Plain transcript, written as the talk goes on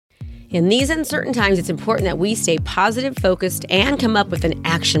In these uncertain times, it's important that we stay positive, focused, and come up with an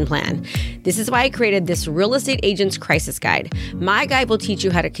action plan. This is why I created this Real Estate Agent's Crisis Guide. My guide will teach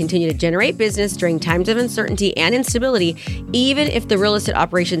you how to continue to generate business during times of uncertainty and instability, even if the real estate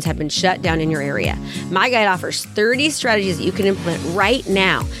operations have been shut down in your area. My guide offers 30 strategies that you can implement right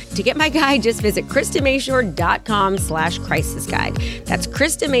now. To get my guide, just visit KristaMashore.com/crisis guide. That's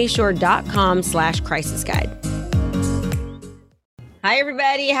KristaMashore.com/crisis guide. Hi,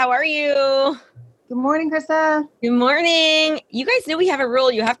 everybody. How are you? Good morning, Krista. Good morning. You guys know we have a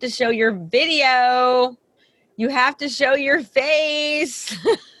rule. You have to show your video. You have to show your face.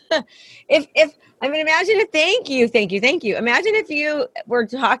 Imagine if, thank you. Imagine if you were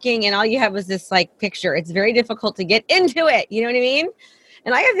talking and all you have was this like picture. It's very difficult to get into it. You know what I mean?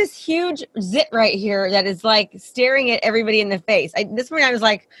 And I have this huge zit right here that is like staring at everybody in the face. This morning I was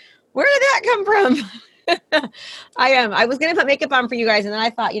like, where did that come from? I was going to put makeup on for you guys. And then I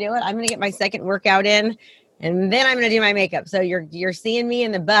thought, you know what? I'm going to get my second workout in and then I'm going to do my makeup. So you're seeing me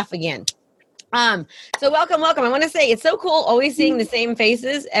in the buff again. So welcome. I want to say it's so cool always seeing the same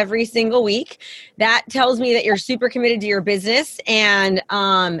faces every single week. That tells me that you're super committed to your business and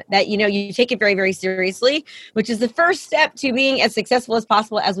that, you take it very, very seriously, which is the first step to being as successful as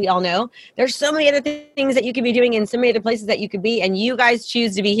possible. As we all know, there's so many other things that you could be doing and so many other places that you could be, and you guys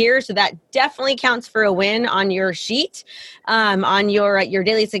choose to be here. So that definitely counts for a win on your sheet, on your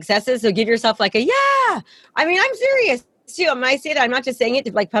daily successes. So give yourself like a, yeah, I'm serious. Too. When I say that, I'm not just saying it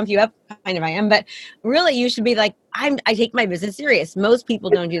to like pump you up, kind of I am, but really you should be like, I take my business serious. Most people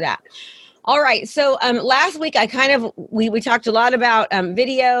don't do that. All right. So last week we talked a lot about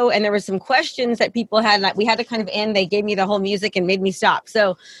video, and there were some questions that people had that we had to kind of end. They gave me the whole music and made me stop.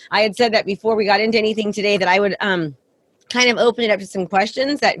 So I had said that before we got into anything today that I would kind of open it up to some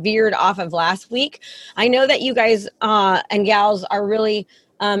questions that veered off of last week. I know that you guys and gals are really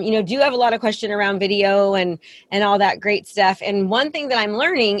do have a lot of question around video and all that great stuff. And one thing that I'm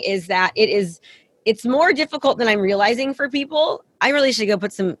learning is that it's more difficult than I'm realizing for people. I really should go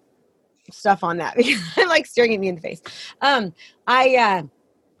put some stuff on that because I'm like staring at me in the face.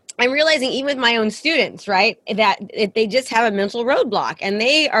 I'm realizing even with my own students, right, that they just have a mental roadblock and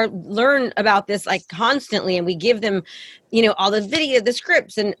they learn about this like constantly. And we give them, all the video, the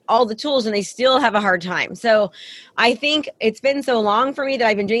scripts and all the tools, and they still have a hard time. So I think it's been so long for me that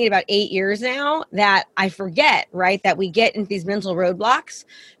I've been doing it about 8 years now that I forget, right, that we get into these mental roadblocks.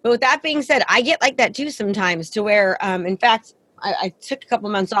 But with that being said, I get like that too sometimes to where, in fact, I took a couple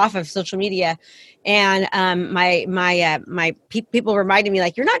months off of social media, and my people reminded me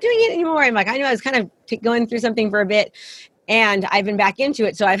like, you're not doing it anymore. I'm like, I know, I was kind of going through something for a bit, and I've been back into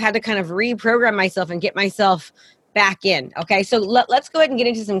it. So I've had to kind of reprogram myself and get myself back in. Okay, so let's go ahead and get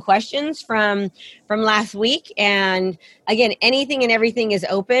into some questions from last week. And again, anything and everything is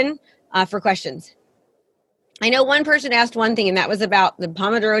open for questions. I know one person asked one thing, and that was about the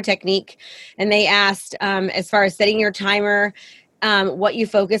Pomodoro technique. And they asked, as far as setting your timer, what you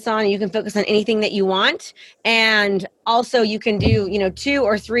focus on. You can focus on anything that you want. And also you can do, 2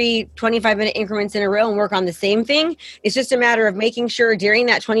 or 3 25-minute increments in a row and work on the same thing. It's just a matter of making sure during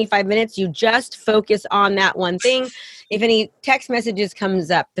that 25 minutes, you just focus on that one thing. If any text messages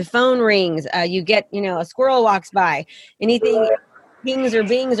comes up, the phone rings, you get, a squirrel walks by, anything pings or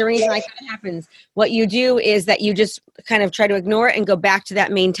bings or anything like that happens, what you do is that you just kind of try to ignore it and go back to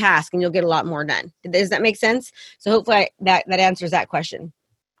that main task, and you'll get a lot more done. Does that make sense? So hopefully that answers that question.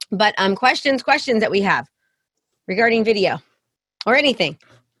 But questions that we have regarding video or anything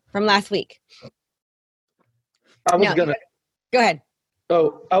from last week. Go ahead.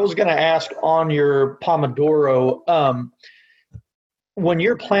 Oh, I was going to ask on your Pomodoro, when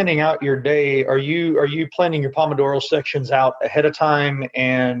you're planning out your day, are you planning your Pomodoro sections out ahead of time?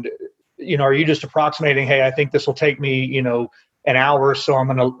 And, are you just approximating, hey, I think this will take me, an hour, so I'm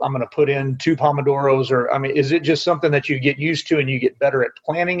going to put in 2 Pomodoros? Or, is it just something that you get used to and you get better at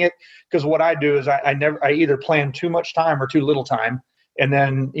planning it? Because what I do is I either plan too much time or too little time. And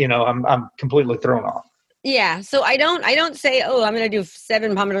then, I'm completely thrown off. Yeah. So I don't say, oh, I'm going to do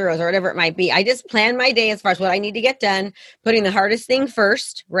 7 Pomodoros or whatever it might be. I just plan my day as far as what I need to get done, putting the hardest thing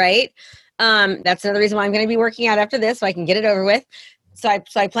first, right? That's another reason why I'm going to be working out after this, so I can get it over with. So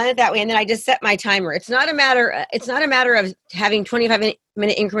I plan it that way. And then I just set my timer. It's not a matter of having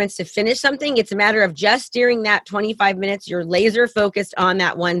 25-minute increments to finish something. It's a matter of just during that 25 minutes, you're laser focused on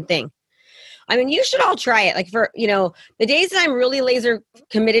that one thing. You should all try it. Like for, the days that I'm really laser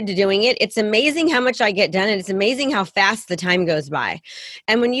committed to doing it, it's amazing how much I get done, and it's amazing how fast the time goes by.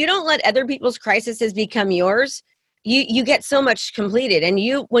 And when you don't let other people's crises become yours, you get so much completed. And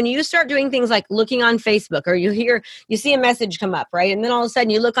when you start doing things like looking on Facebook, or you see a message come up, right? And then all of a sudden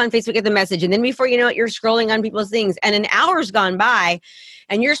you look on Facebook at the message, and then before you know it, you're scrolling on people's things, and an hour's gone by,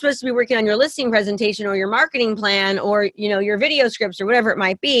 and you're supposed to be working on your listing presentation or your marketing plan or, your video scripts or whatever it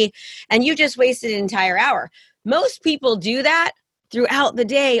might be, and you just wasted an entire hour. Most people do that throughout the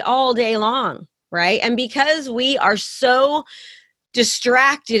day, all day long, right? And because we are so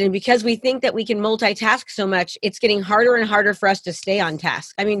distracted, and because we think that we can multitask so much, it's getting harder and harder for us to stay on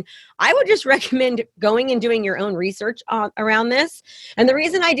task. I mean, I would just recommend going and doing your own research around this. And the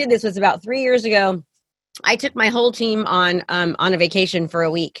reason I did this was about 3 years ago. I took my whole team on a vacation for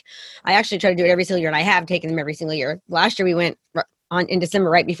a week. I actually try to do it every single year, and I have taken them every single year. Last year we went in December,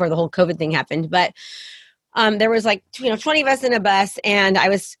 right before the whole COVID thing happened. But there was 20 of us in a bus, and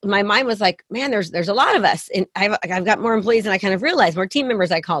my mind was like, man, there's a lot of us, and I've got more employees than I kind of realized, more team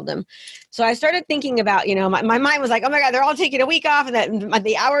members, I called them. So I started thinking about, my mind was like, oh my God, they're all taking a week off, and that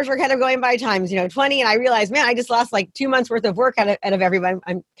the hours were kind of going by times, 20. And I realized, man, I just lost 2 months worth of work out of everyone.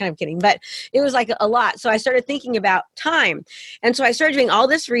 I'm kind of kidding, but it was a lot. So I started thinking about time. And so I started doing all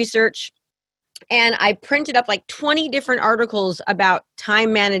this research, and I printed up 20 different articles about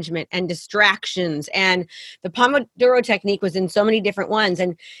time management and distractions. And the Pomodoro technique was in so many different ones.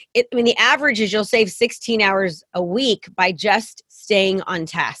 And the average is you'll save 16 hours a week by just staying on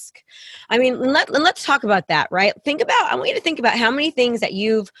task. I mean, let's talk about that, right? I want you to think about how many things that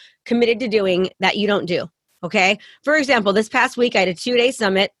you've committed to doing that you don't do. Okay. For example, this past week, I had a 2-day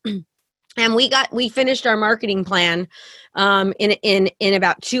summit. And we finished our marketing plan in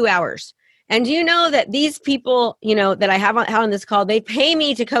about 2 hours. And do you know that these people, that I have on this call, they pay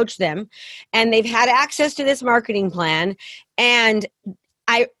me to coach them, and they've had access to this marketing plan. And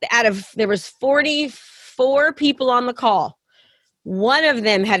there was 44 people on the call. One of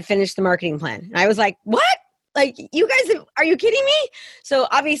them had finished the marketing plan. And I was like, what? You guys, are you kidding me? So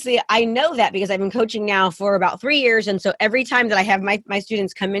obviously I know that because I've been coaching now for about 3 years. And so every time that I have my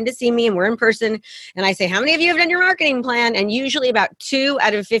students come in to see me and we're in person, and I say, how many of you have done your marketing plan? And usually about 2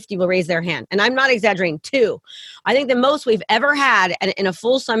 out of 50 will raise their hand. And I'm not exaggerating, 2. I think the most we've ever had in a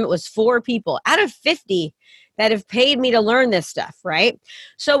full summit was 4 people out of 50 that have paid me to learn this stuff, right?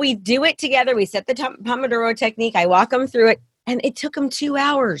 So we do it together. We set the Pomodoro technique. I walk them through it, and it took them 2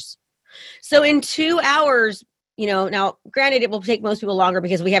 hours. So in 2 hours, now granted, it will take most people longer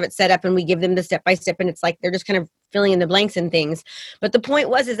because we have it set up and we give them the step-by-step, and it's they're just kind of filling in the blanks and things. But the point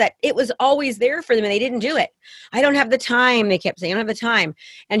is that it was always there for them, and they didn't do it. I don't have the time. They kept saying, I don't have the time.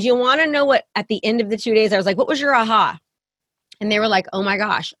 And you want to know what, at the end of the 2 days, I was like, what was your aha? And they were like, oh my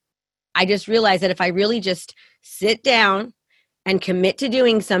gosh, I just realized that if I really just sit down and commit to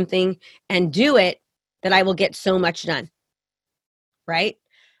doing something and do it, that I will get so much done. Right?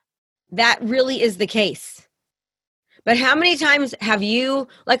 That really is the case. But how many times have you,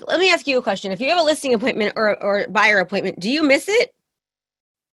 let me ask you a question. If you have a listing appointment or buyer appointment, do you miss it?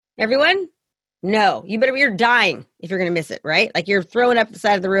 Everyone? No. You're dying if you're going to miss it, right? You're throwing up the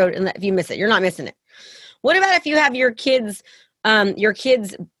side of the road, and if you miss it, you're not missing it. What about if you have your kids'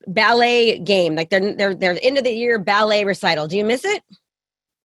 ballet game, their end of the year ballet recital? Do you miss it?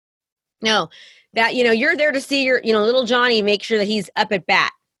 No. That, you're there to see your, little Johnny, make sure that he's up at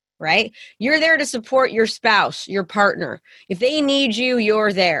bat. Right? You're there to support your spouse, your partner. If they need you,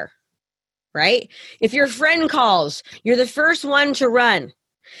 you're there. Right? If your friend calls, you're the first one to run.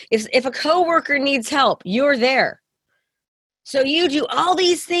 If a coworker needs help, you're there. So you do all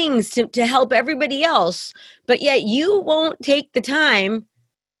these things to help everybody else, but yet you won't take the time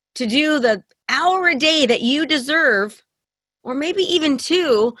to do the hour a day that you deserve, or maybe even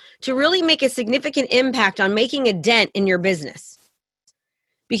 2, to really make a significant impact on making a dent in your business.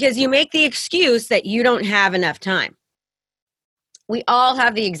 Because you make the excuse that you don't have enough time. We all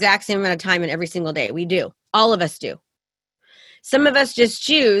have the exact same amount of time in every single day. We do. All of us do. Some of us just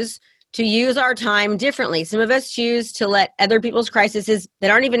choose to use our time differently. Some of us choose to let other people's crises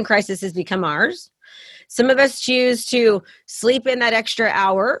that aren't even crises become ours. Some of us choose to sleep in that extra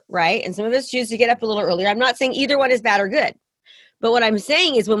hour, right? And some of us choose to get up a little earlier. I'm not saying either one is bad or good. But what I'm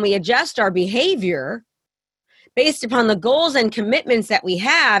saying is when we adjust our behavior based upon the goals and commitments that we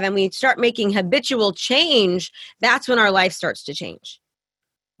have, and we start making habitual change, that's when our life starts to change,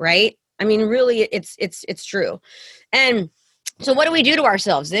 right? I mean, really, it's true. And so what do we do to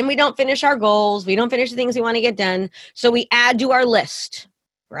ourselves? Then we don't finish our goals. We don't finish the things we want to get done. So we add to our list,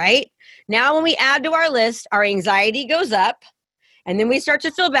 right? Now, when we add to our list, our anxiety goes up, and then we start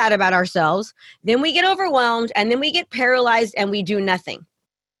to feel bad about ourselves. Then we get overwhelmed, and then we get paralyzed, and we do nothing.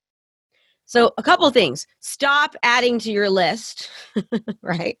 So a couple things. Stop adding to your list,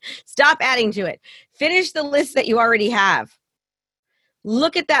 right? Stop adding to it. Finish the list that you already have.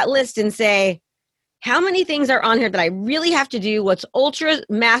 Look at that list and say, how many things are on here that I really have to do? What's ultra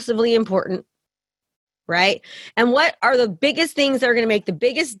massively important, right? And what are the biggest things that are going to make the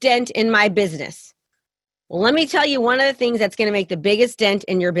biggest dent in my business? Well, let me tell you one of the things that's going to make the biggest dent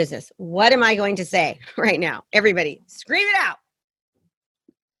in your business. What am I going to say right now? Everybody, scream it out.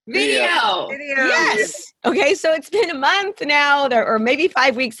 Video. Yes. Okay, so it's been a month now, or maybe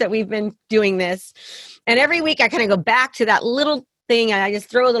 5 weeks that we've been doing this. And every week I kind of go back to that little thing and I just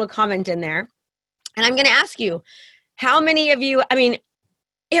throw a little comment in there. And I'm going to ask you, how many of you, I mean,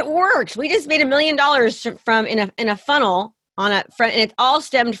 it works. We just made $1 million from in a funnel on a front, and it all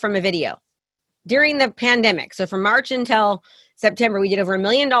stemmed from a video during the pandemic. So from March until September, we did over $1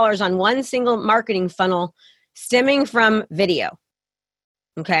 million on one single marketing funnel stemming from video.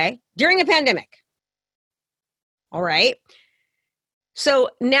 Okay. During a pandemic. All right. So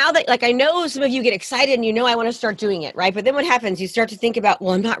now that, like, I know some of you get excited and I want to start doing it, right? But then what happens? You start to think about,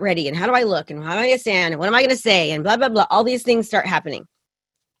 well, I'm not ready. And how do I look? And how am I going to stand? And what am I going to say? And blah, blah, blah. All these things start happening.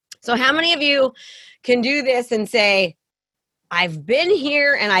 So how many of you can do this and say, I've been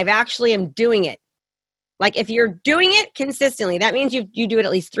here and I've actually am doing it? Like, if you're doing it consistently, that means you do it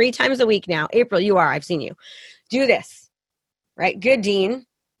at least 3 times a week now. April, you are. I've seen you. Do this. Right? Good, Dean.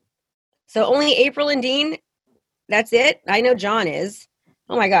 So only April and Dean? That's it? I know John is.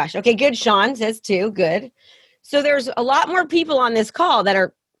 Oh my gosh. Okay, good. Sean says too. Good. So there's a lot more people on this call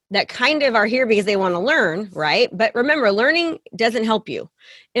that kind of are here because they want to learn, right? But remember, learning doesn't help you.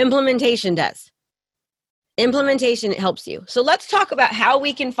 Implementation does. Implementation helps you. So let's talk about how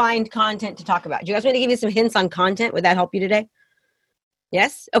we can find content to talk about. Do you guys want me to give you some hints on content? Would that help you today?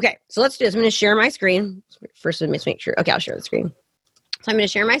 Yes? Okay, so let's do this. I'm going to share my screen. First, let's make sure. Okay, I'll share the screen. So I'm going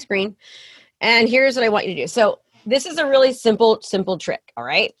to share my screen. And here's what I want you to do. So this is a really simple trick, all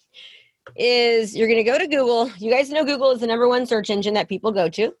right? Is you're going to go to Google. You guys know Google is the #1 search engine that people go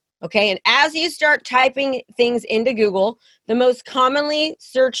to, okay? And as you start typing things into Google, the most commonly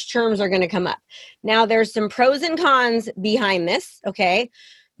searched terms are going to come up. Now, there's some pros and cons behind this, okay?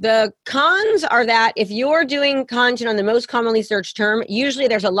 The cons are that if you're doing content on the most commonly searched term, usually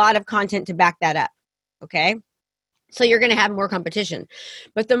there's a lot of content to back that up, okay? So you're going to have more competition.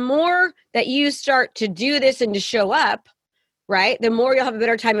 But the more that you start to do this and to show up, right, the more you'll have a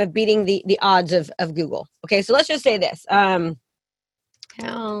better time of beating the odds of Google. Okay, so let's just say this. How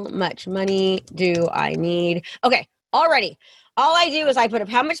much money do I need? Okay, already. All I do is I put up,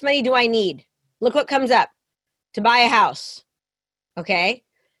 how much money do I need? Look what comes up. To buy a house. Okay?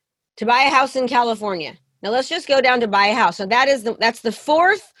 To buy a house in California. Now let's just go down to buy a house. So that's the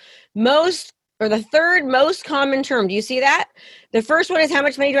fourth most, or the third most common term. Do you see that? The first one is how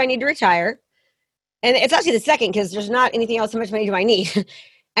much money do I need to retire? And it's actually the second because there's not anything else. How much money do I need?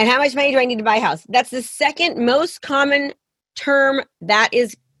 And how much money do I need to buy a house? That's the second most common term that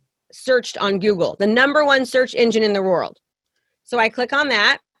is searched on Google, the #1 search engine in the world. So I click on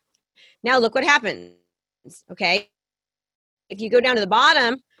that. Now look what happens. Okay. If you go down to the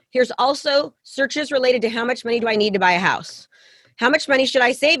bottom, here's also searches related to how much money do I need to buy a house? How much money should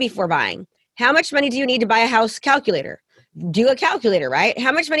I save before buying? How much money do you need to buy a house calculator? Do a calculator, right?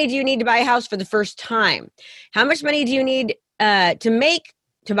 How much money do you need to buy a house for the first time? How much money do you need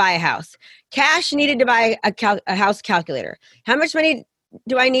to buy a house? Cash needed to buy a house calculator. How much money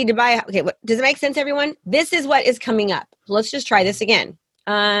do I need to buy? Okay, does it make sense, everyone? This is what is coming up. Let's just try this again.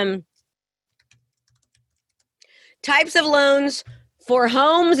 Types of loans for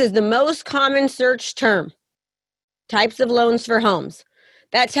homes is the most common search term. Types of loans for homes.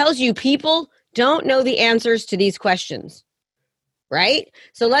 That tells you people don't know the answers to these questions, right?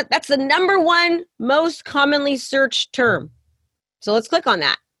 So that's the #1 most commonly searched term. So let's click on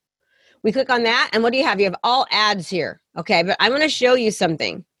that. We click on that, and what do you have? You have all ads here. Okay, but I'm going to show you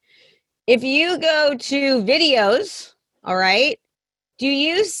something. If you go to videos, all right, do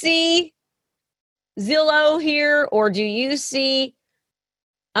you see Zillow here, or do you see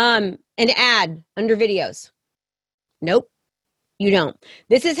an ad under videos? Nope. You don't.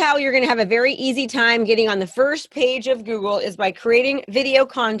 This is how you're going to have a very easy time getting on the first page of Google, is by creating video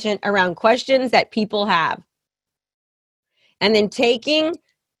content around questions that people have. And then taking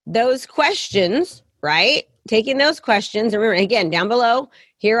those questions, right? Taking those questions. And remember, again, down below,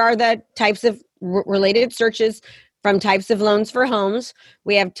 here are the types of related searches from types of loans for homes.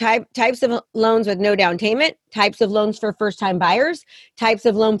 We have types of loans with no down payment, types of loans for first-time buyers, types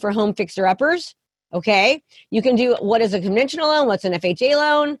of loan for home fixer-uppers. Okay, you can do what is a conventional loan, what's an FHA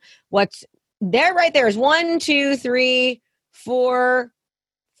loan, what's there right there is 1, 2, 3, 4,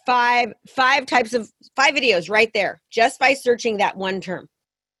 five videos right there, just by searching that one term.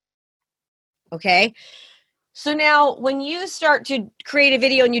 Okay. So now when you start to create a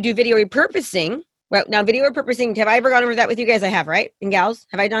video and you do video repurposing, well, now video repurposing, have I ever gone over that with you guys? I have, right? And gals,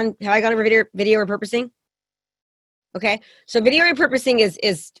 have I gone over video repurposing? Okay. So video repurposing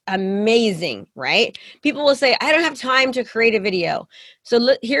is amazing, right? People will say, I don't have time to create a video.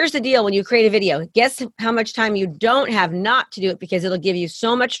 So here's the deal. When you create a video, guess how much time you don't have not to do it, because it'll give you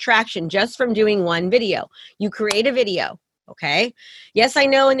so much traction just from doing one video. You create a video. Okay. Yes, I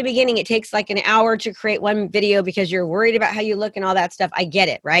know in the beginning it takes like an hour to create one video because you're worried about how you look and all that stuff. I get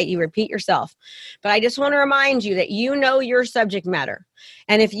it, right? You repeat yourself. But I just want to remind you that you know your subject matter.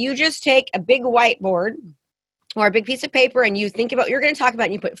 And if you just take a big whiteboard or a big piece of paper and you think about what you're going to talk about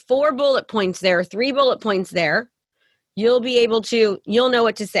and you put 4 bullet points there, 3 bullet points there, you'll know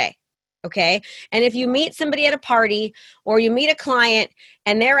what to say. Okay. And if you meet somebody at a party or you meet a client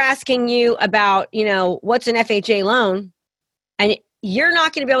and they're asking you about, what's an FHA loan, and you're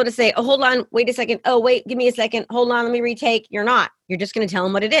not going to be able to say, oh, hold on, wait a second. Oh, wait, give me a second. Hold on, let me retake. You're not. You're just going to tell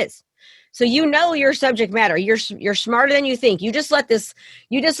them what it is. So you know your subject matter. You're smarter than you think. You just let this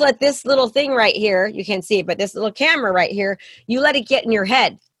little thing right here, you can't see it, but this little camera right here, you let it get in your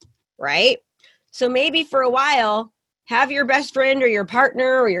head, right? So maybe for a while, have your best friend or your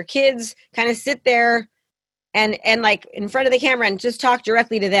partner or your kids kind of sit there and like in front of the camera and just talk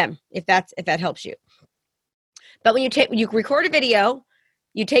directly to them if that helps you. But when you record a video,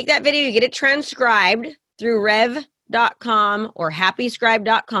 you take that video, you get it transcribed through rev.com or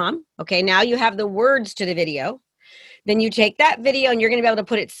happyscribe.com. Okay, now you have the words to the video. Then you take that video and you're going to be able to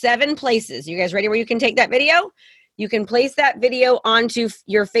put it 7 places. You guys ready where you can take that video? You can place that video onto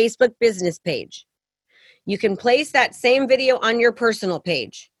your Facebook business page. You can place that same video on your personal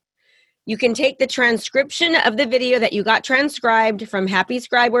page. You can take the transcription of the video that you got transcribed from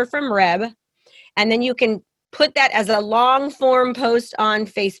HappyScribe or from Rev, and then you can put that as a long form post on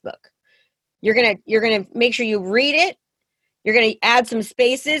Facebook. You're gonna make sure you read it. You're gonna add some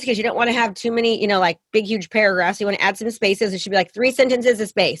spaces because you don't want to have too many, like big huge paragraphs. You want to add some spaces. It should be like 3 sentences a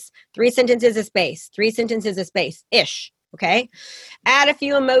space, 3 sentences a space, 3 sentences a space ish. Okay. Add a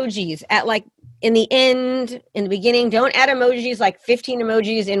few emojis at like in the end, in the beginning. Don't add emojis like 15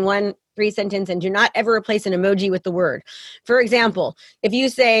 emojis in 1 3 sentence, and do not ever replace an emoji with the word. For example, if you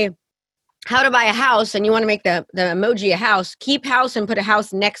say how to buy a house and you want to make the emoji a house, keep house and put a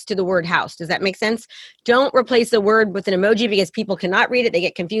house next to the word house. Does that make sense? Don't replace the word with an emoji because people cannot read it. They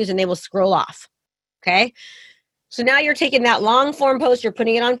get confused and they will scroll off. Okay. So now you're taking that long form post, you're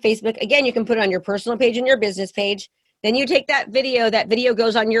putting it on Facebook. Again, you can put it on your personal page and your business page. Then you take that video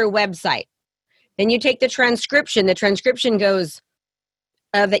goes on your website. Then you take the transcription goes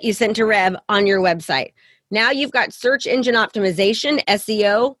that you sent to Rev on your website. Now you've got search engine optimization,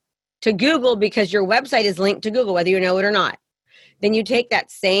 SEO, to Google because your website is linked to Google, whether you know it or not. Then you take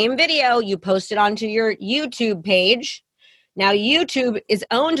that same video, you post it onto your YouTube page. Now YouTube is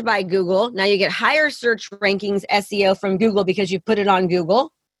owned by Google. Now you get higher search rankings, SEO from Google because you put it on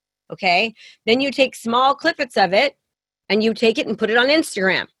Google. Okay. Then you take small clippets of it and you take it and put it on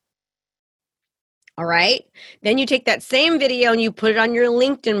Instagram. All right. Then you take that same video and you put it on your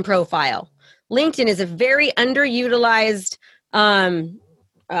LinkedIn profile. LinkedIn is a very underutilized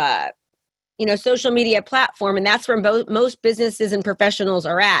social media platform. And that's where most businesses and professionals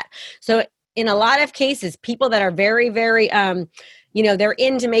are at. So in a lot of cases, people that are very, very, they're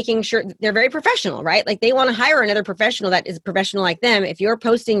into making sure they're very professional, right? Like they want to hire another professional that is professional like them. If you're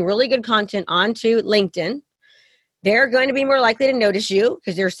posting really good content onto LinkedIn, they're going to be more likely to notice you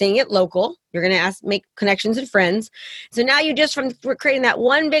because they're seeing it local. You're going to make connections and friends. So now you just, from creating that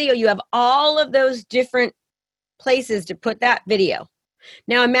one video, you have all of those different places to put that video.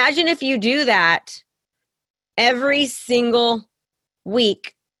 Now imagine if you do that every single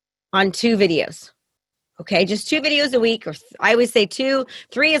week on 2 videos. Okay, just 2 videos a week, or I always say 2.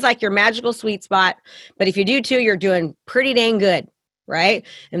 3 is like your magical sweet spot. But if you do 2, you're doing pretty dang good, right?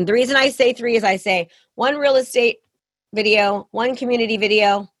 And the reason I say 3 is I say 1 real estate video, 1 community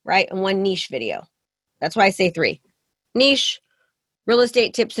video, right? And 1 niche video. That's why I say 3. Niche, real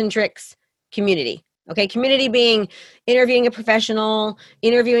estate tips and tricks, community. Okay, community being interviewing a professional,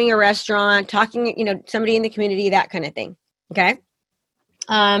 interviewing a restaurant, talking, somebody in the community, that kind of thing. Okay.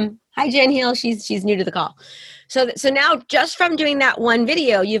 Hi, Jen Hill. She's new to the call. So now just from doing that one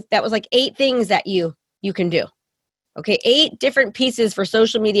video, that was like 8 things that you can do. Okay, 8 different pieces for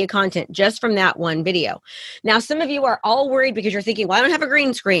social media content just from that one video. Now, some of you are all worried because you're thinking, well, I don't have a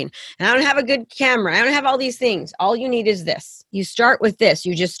green screen and I don't have a good camera. I don't have all these things. All you need is this. You start with this.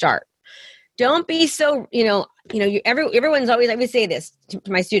 You just start. Don't be so, everyone's always, I would say this to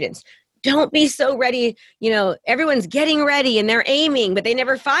my students, don't be so ready. Everyone's getting ready and they're aiming, but they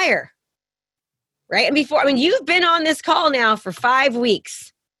never fire. Right. And you've been on this call now for 5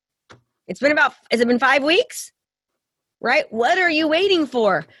 weeks. Has it been 5 weeks? Right. What are you waiting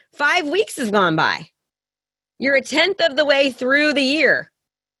for? 5 weeks has gone by. You're a 10th of the way through the year.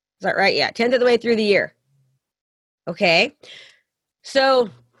 Is that right? Yeah. 10th of the way through the year. Okay.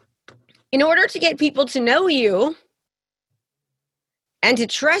 So in order to get people to know you and to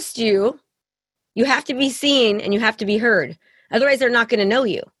trust you, you have to be seen and you have to be heard. Otherwise, they're not going to know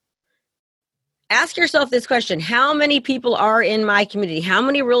you. Ask yourself this question. How many people are in my community? How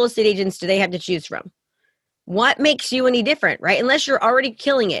many real estate agents do they have to choose from? What makes you any different, right? Unless you're already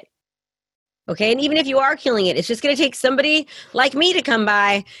killing it. Okay. And even if you are killing it, it's just going to take somebody like me to come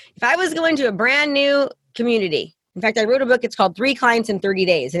by. If I was going to a brand new community, in fact, I wrote a book, it's called 3 Clients in 30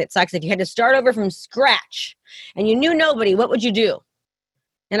 Days. And it sucks. If you had to start over from scratch and you knew nobody, what would you do?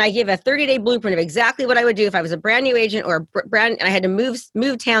 And I give a 30-day blueprint of exactly what I would do if I was a brand new agent or and I had to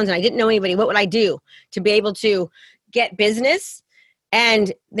move towns and I didn't know anybody. What would I do to be able to get business?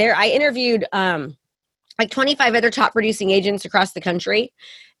 And there I interviewed like 25 other top producing agents across the country.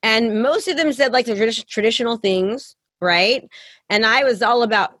 And most of them said like the traditional things, right? And I was all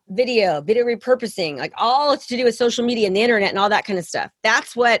about video repurposing, like all to do with social media and the internet and all that kind of stuff.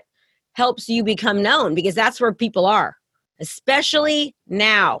 That's what helps you become known because that's where people are. Especially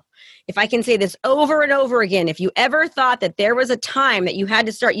now. If I can say this over and over again, if you ever thought that there was a time that you had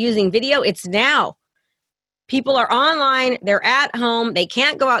to start using video, it's now. People are online, they're at home, they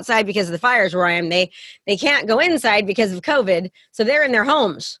can't go outside because of the fires where I am, they can't go inside because of COVID, so they're in their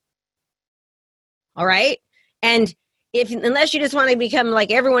homes. All right? And unless you just want to become like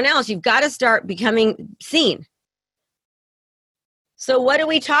everyone else, you've got to start becoming seen. So what do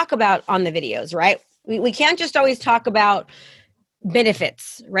we talk about on the videos, right? We can't just always talk about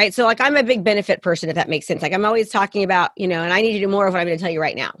benefits, right? So like I'm a big benefit person, if that makes sense. Like I'm always talking about, and I need to do more of what I'm going to tell you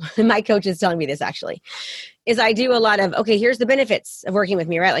right now. My coach is telling me this actually, is I do a lot of, okay, here's the benefits of working with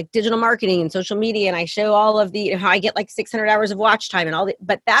me, right? Like digital marketing and social media. And I show all of how I get like 600 hours of watch time and all that,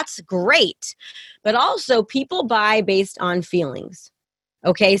 but that's great. But also people buy based on feelings.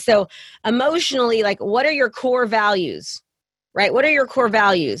 Okay. So emotionally, like what are your core values, right? What are your core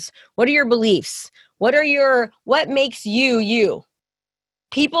values? What are your beliefs? What makes you, you?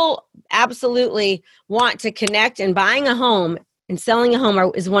 People absolutely want to connect, and buying a home and selling a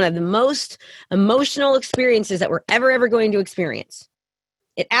home is one of the most emotional experiences that we're ever going to experience.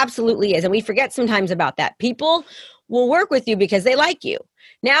 It absolutely is. And we forget sometimes about that. People will work with you because they like you.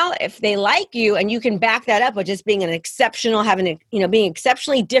 Now, if they like you and you can back that up with just being being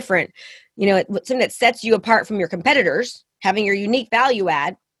exceptionally different, something that sets you apart from your competitors, having your unique value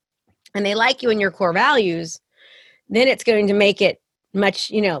add, and they like you and your core values, then it's going to make it much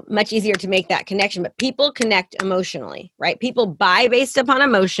easier to make that connection. But people connect emotionally, right? People buy based upon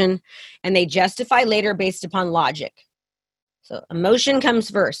emotion and they justify later based upon logic. So emotion comes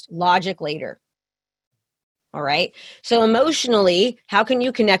first, logic later. All right. So emotionally, how can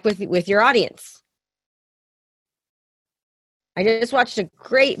you connect with your audience? I just watched a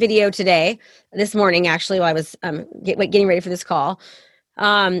great video this morning, actually, while I was getting ready for this call.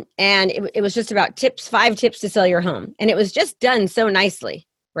 And it was just about 5 tips to sell your home. And it was just done so nicely,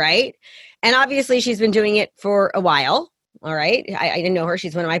 right? And obviously she's been doing it for a while. All right. I didn't know her.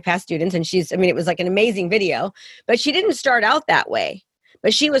 She's one of my past students and it was like an amazing video, but she didn't start out that way,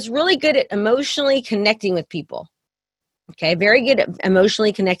 but she was really good at emotionally connecting with people. Okay. Very good at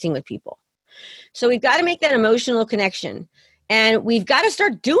emotionally connecting with people. So we've got to make that emotional connection and we've got to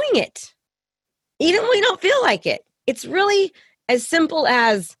start doing it. Even when we don't feel like it. It's really as simple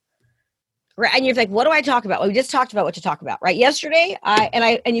as, right? And you're like, what do I talk about? Well, we just talked about what to talk about, right? Yesterday,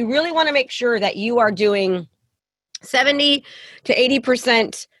 and you really want to make sure that you are doing 70 to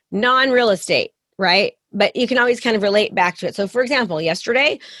 80% non-real estate, right? But you can always kind of relate back to it. So for example,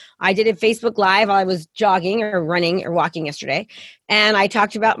 yesterday, I did a Facebook Live while I was jogging or running or walking yesterday. And I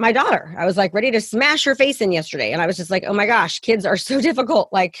talked about my daughter. I was like ready to smash her face in yesterday. And I was just like, oh my gosh, kids are so difficult.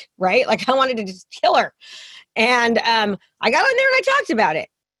 Like, right? Like I wanted to just kill her. And I got on there and I talked about it,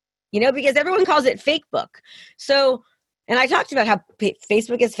 because everyone calls it fake book. So, and I talked about how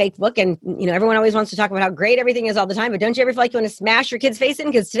Facebook is fake book and, everyone always wants to talk about how great everything is all the time, but don't you ever feel like you want to smash your kid's face in?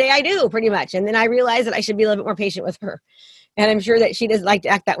 Because today I do pretty much. And then I realized that I should be a little bit more patient with her. And I'm sure that she does like to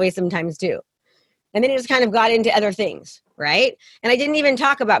act that way sometimes too. And then it just kind of got into other things, right? And I didn't even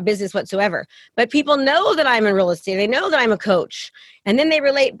talk about business whatsoever. But people know that I'm in real estate. They know that I'm a coach. And then they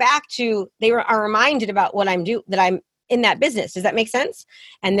relate back to, are reminded about what I'm doing, that I'm in that business. Does that make sense?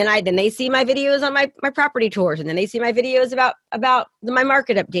 And then they see my videos on my property tours, and then they see my videos about my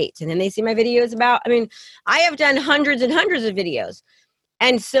market updates, and then they see my videos about, I have done hundreds and hundreds of videos,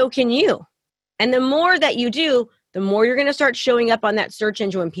 and so can you. And the more that you do, the more you're going to start showing up on that search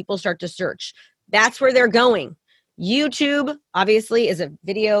engine when people start to search. That's where they're going. YouTube, obviously, is a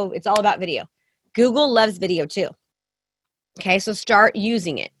video. It's all about video. Google loves video too. Okay, so start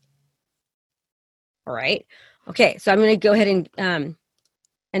using it. All right. Okay, so I'm going to go ahead and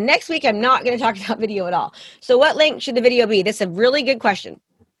next week, I'm not going to talk about video at all. So what length should the video be? This is a really good question.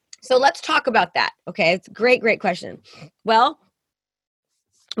 So let's talk about that. Okay, it's a great question. Well,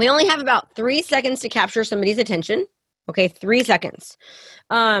 we only have about 3 seconds to capture somebody's attention. Okay, 3 seconds.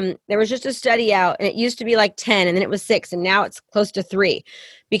 There was just a study out, and it used to be like 10, and then it was 6, and now it's close to 3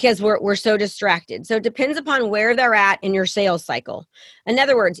 because we're so distracted. So it depends upon where they're at in your sales cycle. In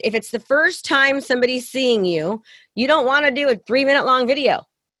other words, if it's the first time somebody's seeing you, you don't want to do a 3-minute long video,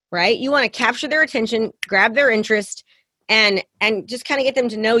 right? You want to capture their attention, grab their interest, and just kind of get them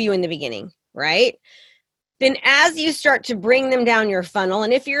to know you in the beginning, right? Then as you start to bring them down your funnel,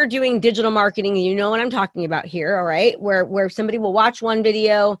 and if you're doing digital marketing, you know what I'm talking about here, all right, where somebody will watch one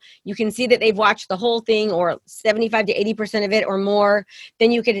video, you can see that they've watched the whole thing or 75 to 80% of it or more,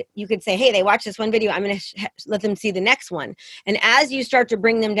 then you could say, hey, they watched this one video, I'm going to let them see the next one. And as you start to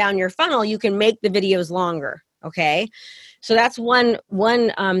bring them down your funnel, you can make the videos longer, okay? So that's one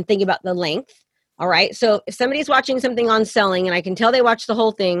thing about the length, all right? So if somebody's watching something on selling and I can tell they watched the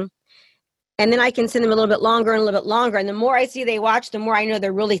whole thing, and then I can send them a little bit longer and a little bit longer. And the more I see they watch, the more I know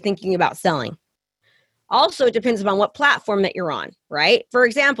they're really thinking about selling. Also, it depends upon what platform that you're on, right? For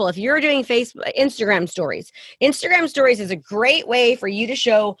example, if you're doing Instagram stories is a great way for you to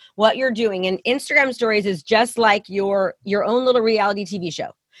show what you're doing. And Instagram stories is just like your own little reality TV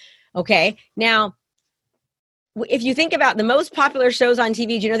show. Okay. Now, if you think about the most popular shows on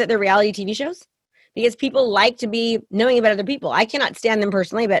TV, do you know that they're reality TV shows? Because people like to be knowing about other people. I cannot stand them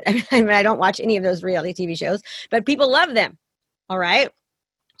personally, but I don't watch any of those reality TV shows, but people love them. All right.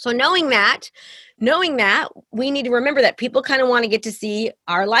 So knowing that, we need to remember that people kind of want to get to see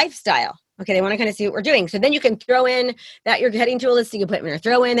our lifestyle. Okay. They want to kind of see what we're doing. So then you can throw in that you're heading to a listing appointment, or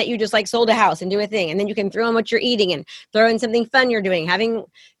throw in that you just like sold a house and do a thing. And then you can throw in what you're eating and throw in something fun you're doing, having,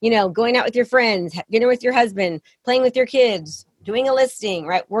 going out with your friends, dinner with your husband, playing with your kids, doing a listing,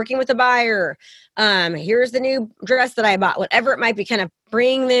 right? Working with a buyer. Here's the new dress that I bought, whatever it might be, kind of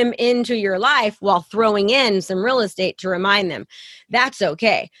bring them into your life while throwing in some real estate to remind them. That's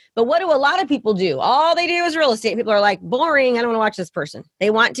okay. But what do a lot of people do? All they do is real estate. People are like, boring. I don't want to watch this person.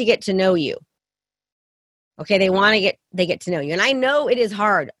 They want to get to know you. Okay. They get to know you. And I know it is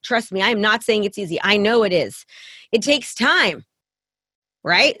hard. Trust me. I am not saying it's easy. I know it is. It takes time.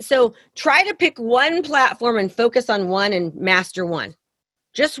 Right? So try to pick one platform and focus on one and master one.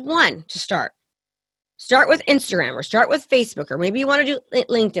 Just one to start. Start with Instagram or start with Facebook, or maybe you want to do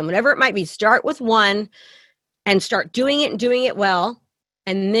LinkedIn, whatever it might be. Start with one and start doing it and doing it well.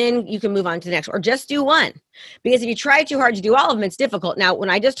 And then you can move on to the next, or just do one. Because if you try too hard to do all of them, it's difficult. Now, when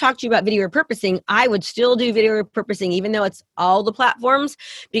I just talked to you about video repurposing, I would still do video repurposing, even though it's all the platforms,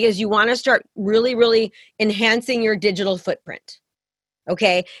 because you want to start really, really enhancing your digital footprint.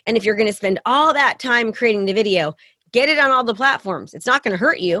 Okay. And if you're going to spend all that time creating the video, get it on all the platforms. It's not going to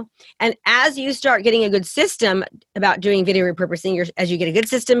hurt you. And as you start getting a good system about doing video repurposing, as you get a good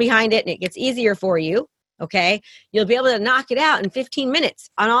system behind it and it gets easier for you, okay, you'll be able to knock it out in 15 minutes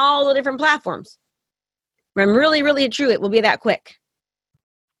on all the different platforms. I'm really, really true. It will be that quick.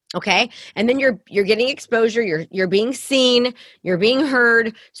 Okay. And then you're getting exposure. You're being seen, you're being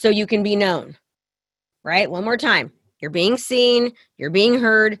heard, so you can be known. Right? One more time. You're being seen, you're being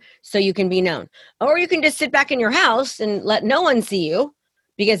heard, so you can be known. Or you can just sit back in your house and let no one see you,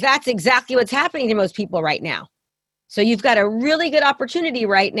 because that's exactly what's happening to most people right now. So you've got a really good opportunity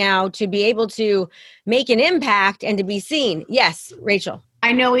right now to be able to make an impact and to be seen. Yes, Rachel.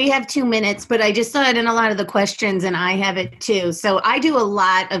 I know we have 2 minutes, but I just saw it in a lot of the questions, and I have it too. So I do a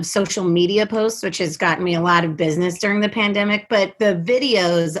lot of social media posts, which has gotten me a lot of business during the pandemic, but the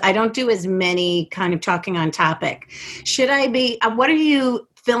videos, I don't do as many kind of talking on topic. What are you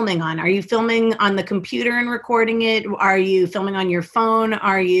filming on? Are you filming on the computer and recording it? Are you filming on your phone?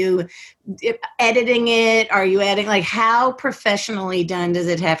 Are you editing it? Are you adding, how professionally done does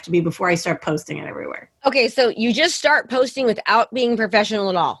it have to be before I start posting it everywhere? Okay, so you just start posting without being professional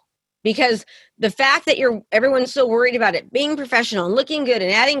at all, because the fact that everyone's so worried about it being professional and looking good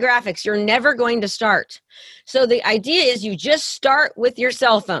and adding graphics, you're never going to start. So the idea is you just start with your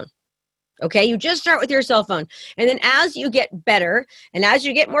cell phone. Okay, you just start with your cell phone. And then as you get better and as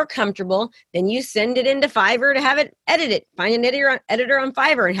you get more comfortable, then you send it into Fiverr to have it edited. Find an editor on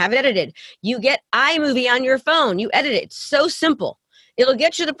Fiverr and have it edited. You get iMovie on your phone. You edit it. It's so simple. It'll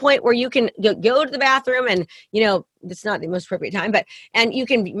get you to the point where you can go to the bathroom and, it's not the most appropriate time, and you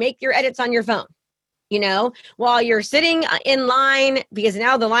can make your edits on your phone. While you're sitting in line, because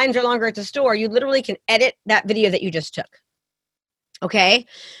now the lines are longer at the store, you literally can edit that video that you just took. Okay.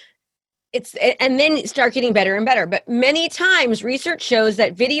 And then start getting better and better. But many times research shows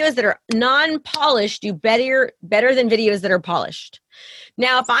that videos that are non-polished do better than videos that are polished.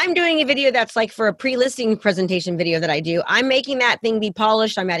 Now, if I'm doing a video that's like for a pre-listing presentation video that I do, I'm making that thing be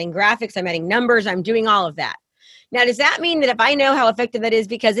polished. I'm adding graphics, I'm adding numbers, I'm doing all of that. Now, does that mean that if I know how effective that is,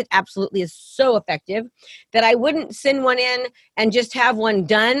 because it absolutely is so effective, that I wouldn't send one in and just have one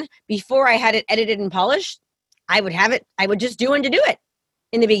done before I had it edited and polished? I would just do one to do it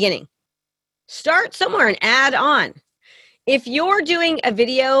in the beginning. Start somewhere and add on. If you're doing a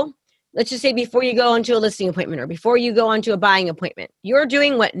video, let's just say before you go onto a listing appointment or before you go onto a buying appointment, you're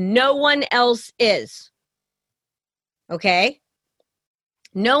doing what no one else is. Okay?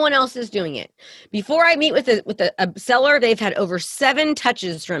 No one else is doing it. Before I meet with a seller, they've had over 7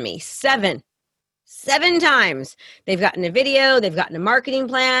 touches from me. 7 times. They've gotten a video, they've gotten a marketing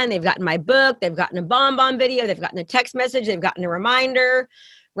plan, they've gotten my book, they've gotten a BombBomb video, they've gotten a text message, they've gotten a reminder,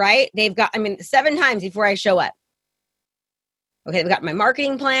 right? 7 times before I show up. Okay, they've got my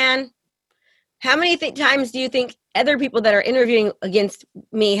marketing plan. How many times do you think other people that are interviewing against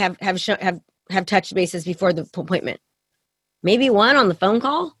me have touched bases before the appointment? Maybe 1 on the phone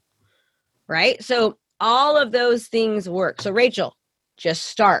call, right? So all of those things work. So Rachel, just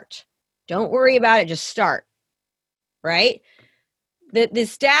start. Don't worry about it. Just start, right? The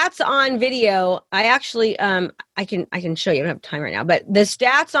stats on video, I actually, I can show you. I don't have time right now, but the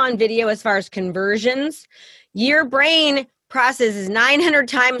stats on video as far as conversions, your brain processes 900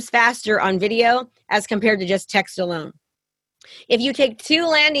 times faster on video as compared to just text alone. If you take 2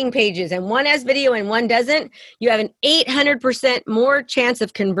 landing pages and one has video and one doesn't, you have an 800% more chance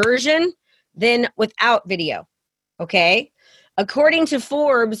of conversion than without video. Okay. According to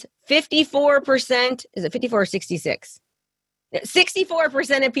Forbes, 54%, is it 54 or 66?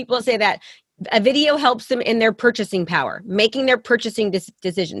 64% of people say that a video helps them in their purchasing power, making their purchasing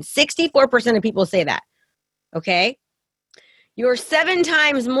decisions. 64% of people say that. Okay. You're 7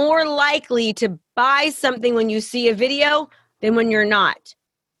 times more likely to buy something when you see a video than when you're not.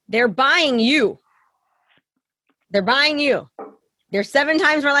 They're buying you. They're buying you. They're 7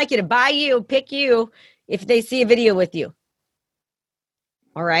 times more likely to buy you, pick you, if they see a video with you.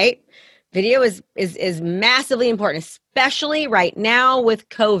 All right. Video is massively important, especially right now with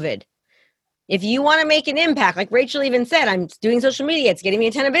COVID. If you want to make an impact, like Rachel even said, I'm doing social media. It's getting me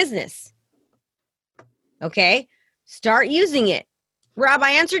a ton of business. Okay. Start using it. Rob,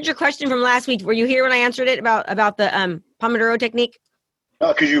 I answered your question from last week. Were you here when I answered it about the Pomodoro technique?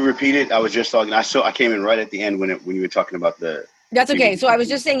 No, could you repeat it? I was just talking. I came in right at the end when you were talking about the. That's okay. So I was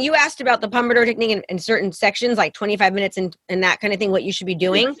just saying, you asked about the Pomodoro technique in certain sections, like 25 minutes and that kind of thing, what you should be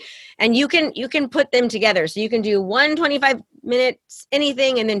doing. And you can put them together. So you can do 25 minutes,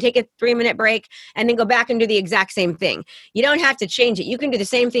 anything, and then take a 3-minute break and then go back and do the exact same thing. You don't have to change it. You can do the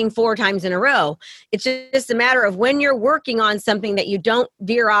same thing 4 times in a row. It's just a matter of when you're working on something that you don't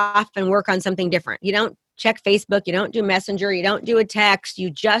veer off and work on something different. You don't check Facebook, you don't do Messenger, you don't do a text,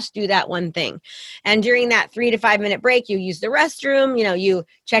 you just do that one thing. And during that 3 to 5 minute break, you use the restroom, you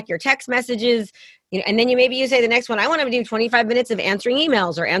check your text messages, and then you say the next one, I want to do 25 minutes of answering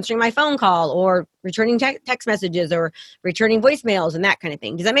emails or answering my phone call or returning text messages or returning voicemails and that kind of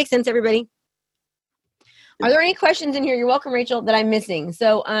thing. Does that make sense, everybody? Are there any questions in here? You're welcome, Rachel, that I'm missing.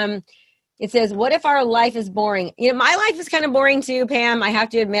 So, it says, what if our life is boring? My life is kind of boring too, Pam. I have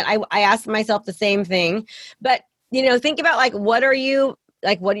to admit, I ask myself the same thing. But, think about what are you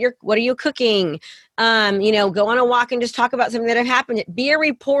cooking? Go on a walk and just talk about something that happened. Be a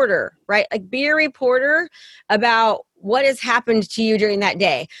reporter, right? Be a reporter about what has happened to you during that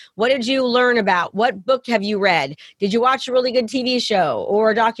day. What did you learn about? What book have you read? Did you watch a really good TV show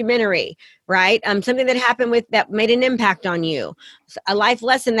or a documentary, right? Something that happened that made an impact on you. A life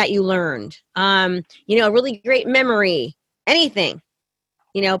lesson that you learned. A really great memory. Anything.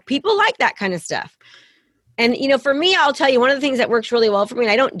 People like that kind of stuff. And, for me, I'll tell you, one of the things that works really well for me,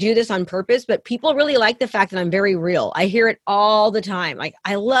 and I don't do this on purpose, but people really like the fact that I'm very real. I hear it all the time.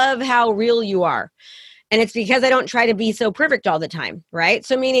 I love how real you are. And it's because I don't try to be so perfect all the time, right?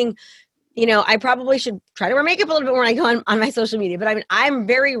 So meaning I probably should try to wear makeup a little bit when I go on my social media. But I mean, I'm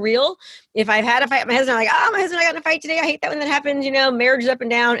very real. If I've had a fight with my husband, I'm like, oh, my husband and I got in a fight today. I hate that when that happens. Marriage is up and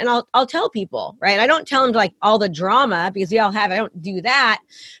down. And I'll tell people, right? I don't tell them like all the drama because we all have. I don't do that.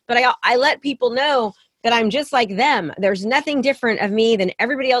 But I let people know that I'm just like them. There's nothing different of me than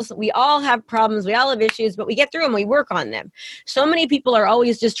everybody else. We all have problems. We all have issues, but we get through them. We work on them. So many people are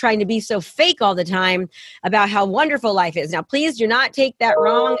always just trying to be so fake all the time about how wonderful life is. Now, please do not take that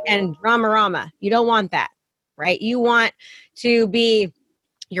wrong and rama. You don't want that, right? You want to be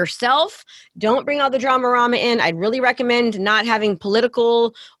yourself. Don't bring all the drama in. I'd really recommend not having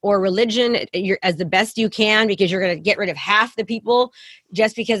political or religion as the best you can, because you're going to get rid of half the people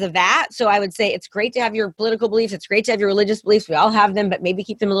just because of that. So I would say it's great to have your political beliefs. It's great to have your religious beliefs. We all have them, but maybe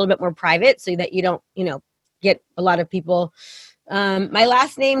keep them a little bit more private so that you don't, get a lot of people. My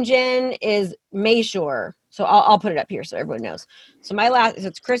last name, Jen, is Mayshore. So I'll put it up here so everyone knows. So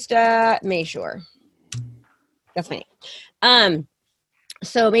it's Krista Mayshore. That's my name.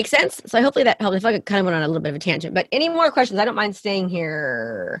 So it makes sense. So hopefully that helped. I feel like I kind of went on a little bit of a tangent, but any more questions? I don't mind staying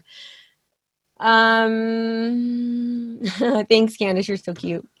here. Thanks, Candace. You're so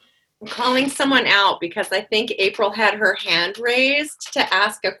cute. I'm calling someone out because I think April had her hand raised to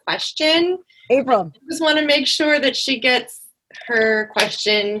ask a question. April. I just want to make sure that she gets her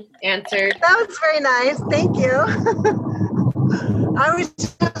question answered. That was very nice. Thank you. I was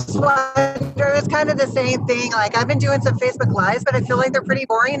just wondering, it's kind of the same thing. Like, I've been doing some Facebook Lives, but I feel like they're pretty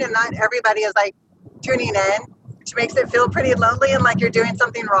boring and not everybody is like tuning in, which makes it feel pretty lonely and like you're doing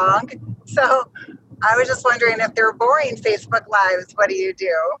something wrong. So I was just wondering, if they're boring Facebook Lives, what do you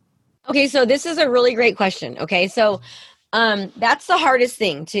do? Okay, so this is a really great question. Okay, so that's the hardest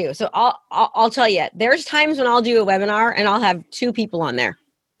thing too. So I'll tell you, there's times when I'll do a webinar and I'll have 2 people on there.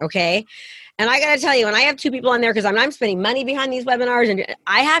 Okay. And I got to tell you, when I have 2 people on there, because I'm spending money behind these webinars, and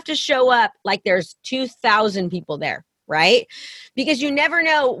I have to show up like there's 2,000 people there, right? Because you never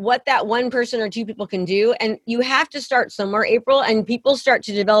know what that one person or 2 people can do. And you have to start somewhere, April, and people start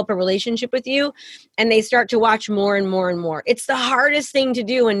to develop a relationship with you and they start to watch more and more and more. It's the hardest thing to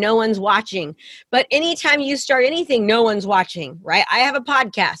do when no one's watching. But anytime you start anything, no one's watching, right? I have a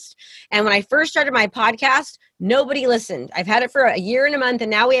podcast. And when I first started my podcast, nobody listened. I've had it for a year and a month,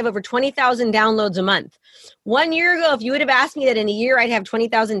 and now we have over 20,000 downloads a month. 1 year ago, if you would have asked me that in a year I'd have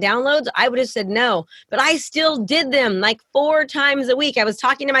 20,000 downloads, I would have said no. But I still did them like 4 times a week. I was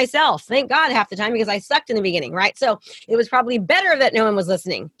talking to myself, thank God, half the time, because I sucked in the beginning, right? So it was probably better that no one was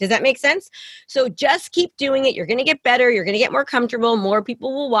listening. Does that make sense? So just keep doing it. You're going to get better. You're going to get more comfortable. More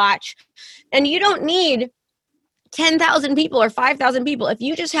people will watch. And you don't need 10,000 people or 5,000 people. If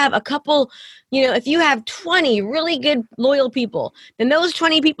you just have a couple, if you have 20 really good, loyal people, then those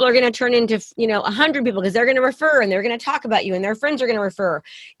 20 people are going to turn into, 100 people, because they're going to refer and they're going to talk about you and their friends are going to refer.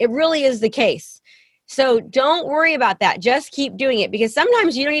 It really is the case. So don't worry about that. Just keep doing it, because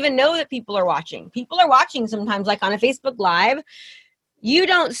sometimes you don't even know that people are watching. People are watching sometimes, like on a Facebook Live. You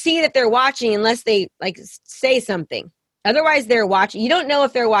don't see that they're watching unless they say something. Otherwise, they're watching. You don't know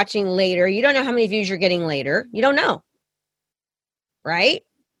if they're watching later. You don't know how many views you're getting later. You don't know. Right?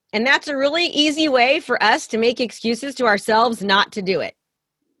 And that's a really easy way for us to make excuses to ourselves not to do it.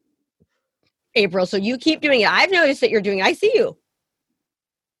 April, so you keep doing it. I've noticed that you're doing it. I see you.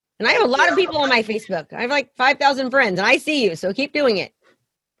 And I have a lot of people on my Facebook. I have like 5,000 friends, and I see you. So keep doing it.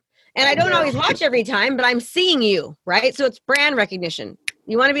 And I don't always watch every time, but I'm seeing you, right? So it's brand recognition.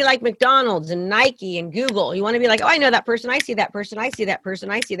 You want to be like McDonald's and Nike and Google. You want to be like, oh, I know that person. I see that person. I see that person.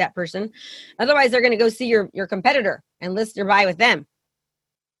 I see that person. Otherwise, they're going to go see your competitor and list or buy with them.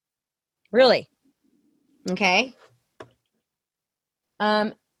 Really? Okay.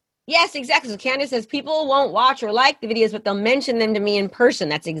 Yes, exactly. So Candace says people won't watch or like the videos, but they'll mention them to me in person.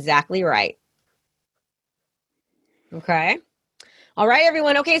 That's exactly right. Okay. All right,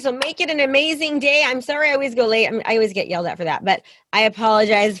 everyone. Okay, so make it an amazing day. I'm sorry I always go late. I always get yelled at for that, but I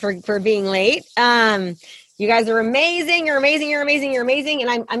apologize for being late. You guys are amazing. You're amazing. You're amazing. You're amazing. And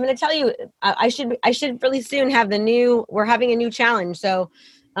I'm going to tell you, I should really soon have we're having a new challenge. So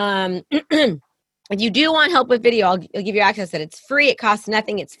if you do want help with video, I'll give you access to it. It's free. It costs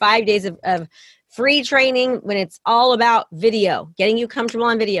nothing. It's 5 days of free training when it's all about video, getting you comfortable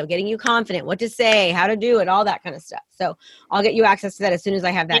on video, getting you confident, what to say, how to do it, all that kind of stuff. So I'll get you access to that as soon as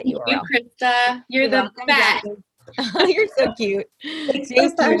I have that URL. Thank you, Krista. You're the best. You're so cute. Thank you.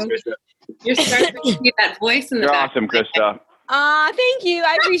 You're starting to get that voice in the back. You're awesome, Krista. Thank you.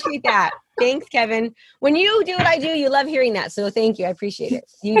 I appreciate that. Thanks, Kevin. When you do what I do, you love hearing that. So thank you. I appreciate it.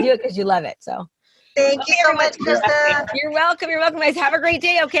 You do it because you love it. So Thank you so much, Krista. You're welcome. You're welcome, guys. Have a great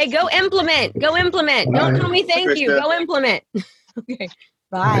day. Okay, go implement. Go implement. Don't tell me thank you. Go implement. Okay,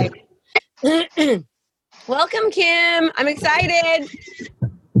 bye. Welcome, Kim. I'm excited.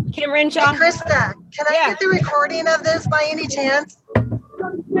 Kim Renshaw. Hey, Krista, can I get the recording of this by any chance?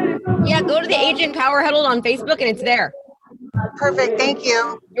 Yeah, go to the Agent Power Huddle on Facebook and it's there. Perfect. Thank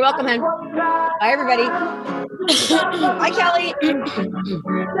you. You're welcome, hon. Bye, everybody. Bye, Kelly.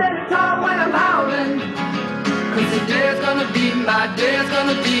 Cause the day's gonna be my day's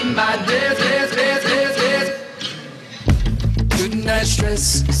gonna be my day's. Good night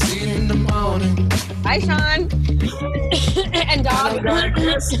stress, see you in the morning. Hi, Sean. And Dog.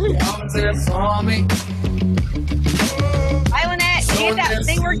 Always there for me. Hi, Lynette. Did you get that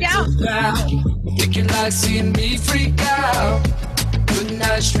thing worked out? Think you like seeing me freak out. Good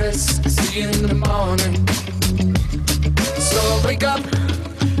night stress, see you in the morning. So wake up,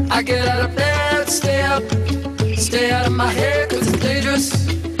 I get out of bed, stay up. Stay out of my head cause it's dangerous.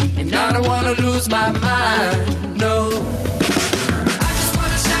 And I don't wanna lose my mind, no. I just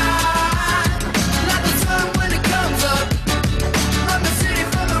wanna shine like the sun when it comes up. Run the city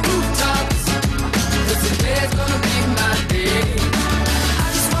from the rooftops. Cause today's gonna be my day. I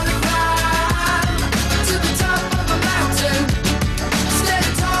just wanna climb to the top of a mountain.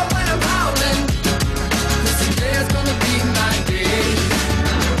 Stand tall when I'm howling. Cause today's gonna be my day.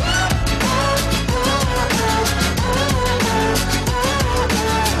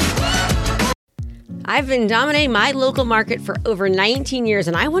 I've been dominating my local market for over 19 years,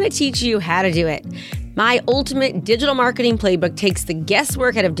 and I want to teach you how to do it. My ultimate digital marketing playbook takes the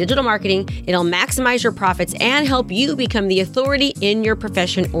guesswork out of digital marketing. It'll maximize your profits and help you become the authority in your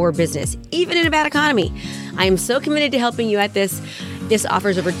profession or business, even in a bad economy. I am so committed to helping you at this. This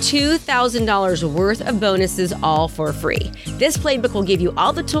offers over $2,000 worth of bonuses, all for free. This playbook will give you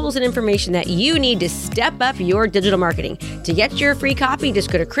all the tools and information that you need to step up your digital marketing. To get your free copy,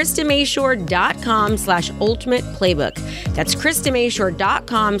 just go to KristaMashore.com/ultimate playbook. That's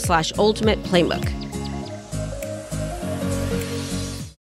KristaMashore.com/ultimate playbook.